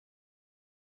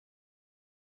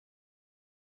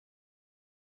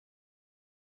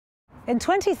In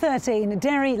 2013,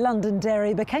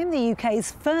 Londonderry became the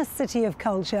UK's first city of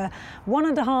culture.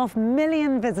 1.5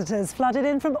 million visitors flooded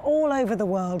in from all over the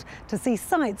world to see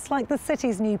sights like the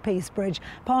city's new Peace Bridge,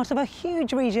 part of a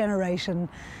huge regeneration.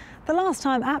 The last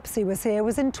time APSE was here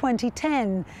was in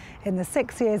 2010. In the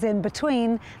 6 years in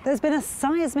between, there's been a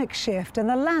seismic shift in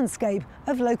the landscape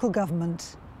of local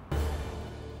government.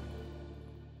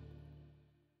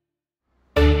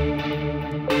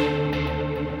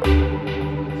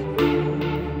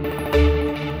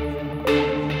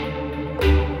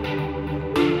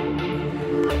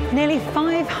 Nearly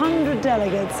 500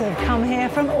 delegates have come here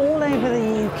from all over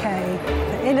the UK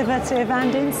for innovative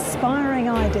and inspiring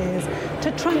ideas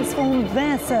to transform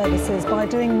their services by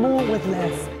doing more with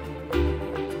less.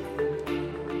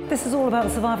 This is all about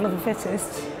the survival of the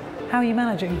fittest. How are you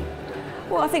managing?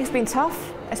 Well, I think it's been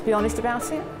tough, let's be honest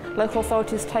about it. Local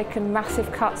authorities have taken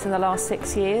massive cuts in the last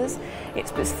 6 years.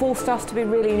 It's forced us to be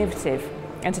really innovative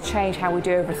and to change how we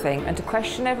do everything and to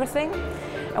question everything.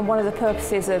 And one of the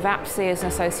purposes of APSE as an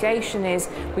association is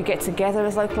we get together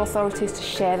as local authorities to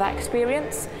share that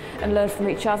experience and learn from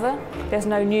each other. There's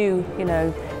no new,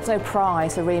 there's no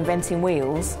prize for reinventing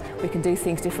wheels. We can do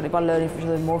things differently by learning from each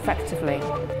other more effectively.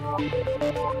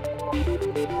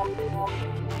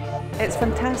 It's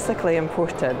fantastically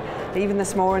important. Even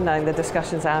this morning, the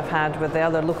discussions I've had with the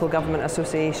other local government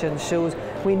associations shows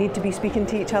we need to be speaking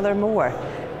to each other more.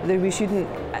 We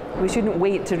shouldn't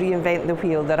wait to reinvent the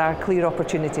wheel. There are clear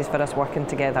opportunities for us working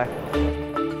together.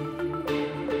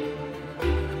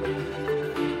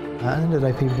 At the end of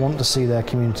the day, people want to see their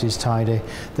communities tidy.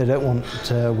 They don't want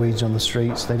weeds on the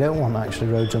streets. They don't want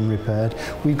actually roads unrepaired.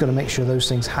 We've got to make sure those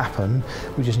things happen.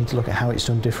 We just need to look at how it's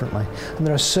done differently. And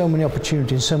there are so many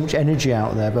opportunities, so much energy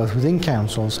out there, both within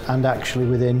councils and actually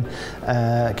within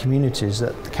communities,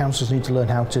 that the councils need to learn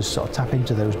how to sort of tap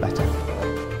into those better.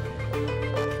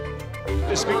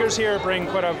 The speakers here bring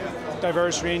quite a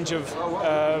diverse range of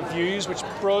views, which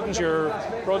broadens your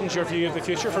view of the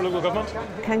future for local government.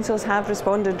 Councils have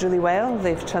responded really well.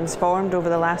 They've transformed over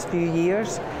the last few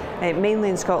years. Mainly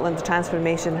in Scotland, the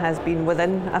transformation has been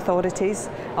within authorities,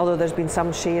 although there's been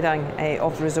some sharing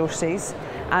of resources,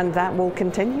 and that will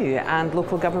continue, and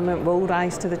local government will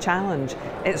rise to the challenge.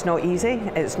 It's not easy,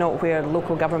 it's not where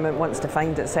local government wants to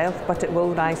find itself, but it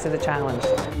will rise to the challenge.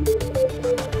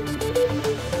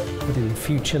 In the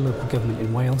future, local government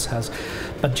in Wales has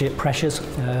budget pressures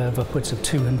of upwards of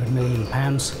 £200 million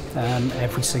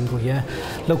every single year.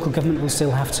 Local government will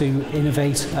still have to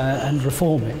innovate and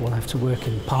reform. It will have to work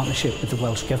in partnership with the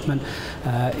Welsh Government.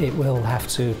 It will have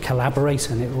to collaborate,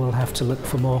 and it will have to look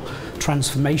for more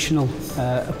transformational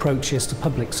approaches to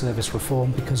public service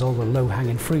reform, because all the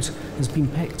low-hanging fruit has been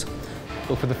picked.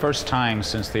 Well, for the first time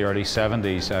since the early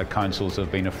 70s, councils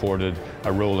have been afforded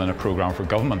a role in a programme for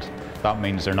government. That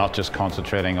means they're not just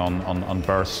concentrating on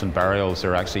births and burials,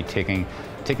 they're actually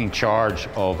taking charge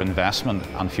of investment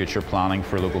and future planning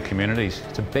for local communities.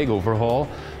 It's a big overhaul,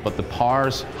 but the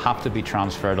powers have to be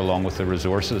transferred along with the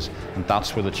resources, and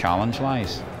that's where the challenge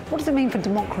lies. What does it mean for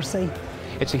democracy?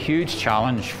 It's a huge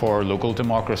challenge for local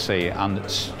democracy, and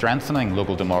strengthening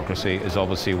local democracy is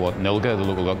obviously what NILGA, the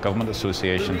Local Government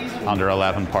Association, and our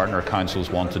 11 partner councils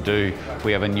want to do.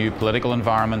 We have a new political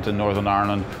environment in Northern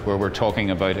Ireland where we're talking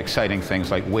about exciting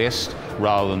things like waste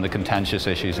rather than the contentious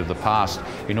issues of the past.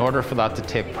 In order for that to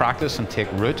take practice and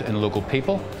take root in local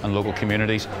people and local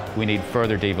communities, we need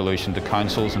further devolution to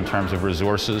councils in terms of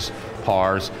resources,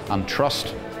 powers and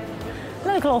trust.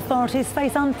 Local authorities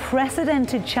face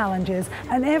unprecedented challenges,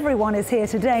 and everyone is here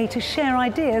today to share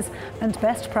ideas and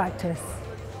best practice.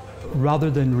 Rather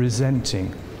than resenting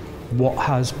what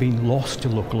has been lost to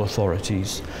local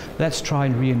authorities, let's try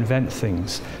and reinvent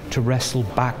things to wrestle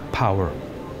back power,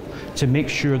 to make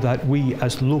sure that we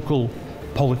as local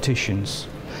politicians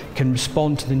can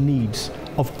respond to the needs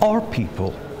of our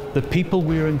people, the people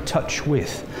we're in touch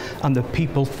with, and the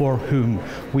people for whom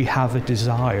we have a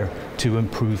desire to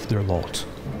improve their lot.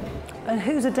 And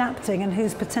who's adapting and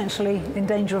who's potentially in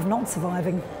danger of not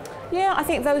surviving? Yeah, I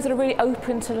think those that are really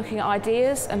open to looking at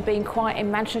ideas and being quite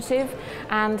imaginative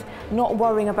and not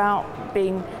worrying about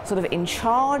being sort of in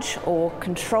charge or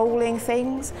controlling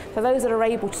things. For those that are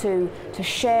able to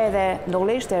share their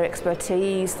knowledge, their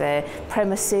expertise, their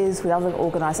premises with other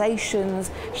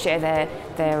organisations, share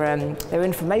their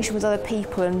information with other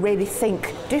people and really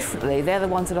think differently, they're the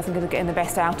ones that I think are getting the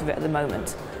best out of it at the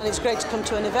moment. And it's great to come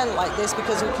to an event like this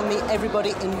because we can meet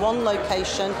everybody in one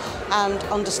location and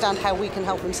understand how we can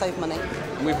help them save money.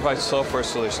 We provide software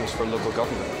solutions for local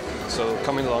government. So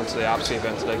coming along to the APSE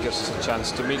event today gives us a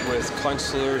chance to meet with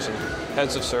councillors and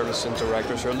heads of service and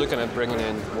directors who are looking at bringing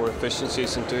in more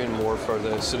efficiencies and doing more for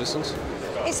the citizens.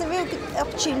 It's a real good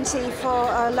opportunity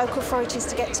for local authorities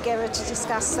to get together to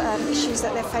discuss issues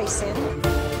that they're facing.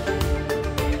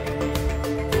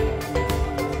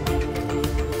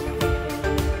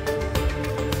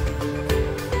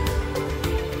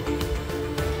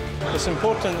 It's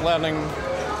important learning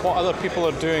what other people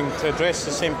are doing to address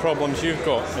the same problems you've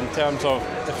got in terms of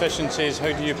efficiencies,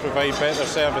 how do you provide better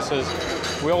services.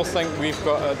 We all think we've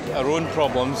got our own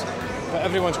problems, but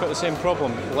everyone's got the same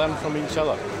problem. Learn from each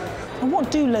other. And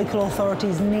what do local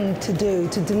authorities need to do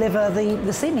to deliver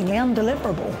the seemingly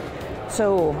undeliverable?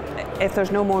 So, if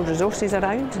there's no more resources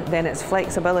around, then it's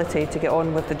flexibility to get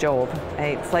on with the job,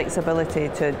 flexibility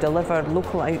to deliver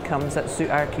local outcomes that suit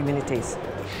our communities.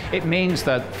 It means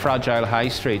that fragile high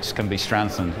streets can be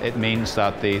strengthened. It means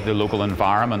that the local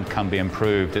environment can be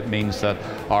improved. It means that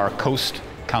our coast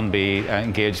can be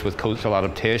engaged with coastal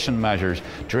adaptation measures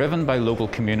driven by local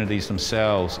communities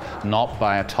themselves, not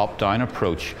by a top-down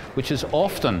approach, which is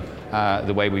often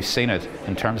the way we've seen it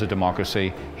in terms of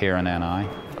democracy here in NI.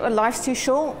 Life's too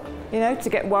short, to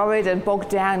get worried and bogged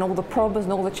down in all the problems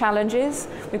and all the challenges.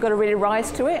 We've got to really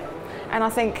rise to it. And I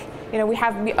think we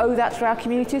owe that to our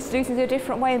communities to do things in a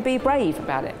different way and be brave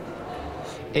about it.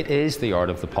 It is the art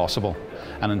of the possible.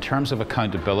 And in terms of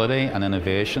accountability and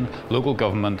innovation, local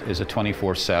government is a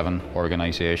 24/7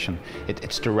 organisation.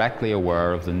 It's directly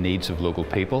aware of the needs of local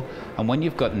people. And when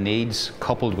you've got needs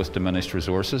coupled with diminished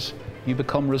resources, you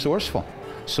become resourceful.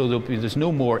 So there's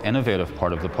no more innovative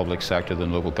part of the public sector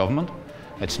than local government.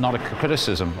 It's not a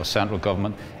criticism of central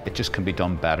government, it just can be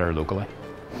done better locally.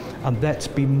 And let's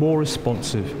be more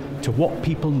responsive to what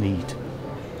people need.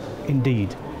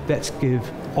 Indeed, let's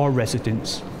give our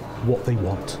residents what they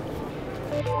want.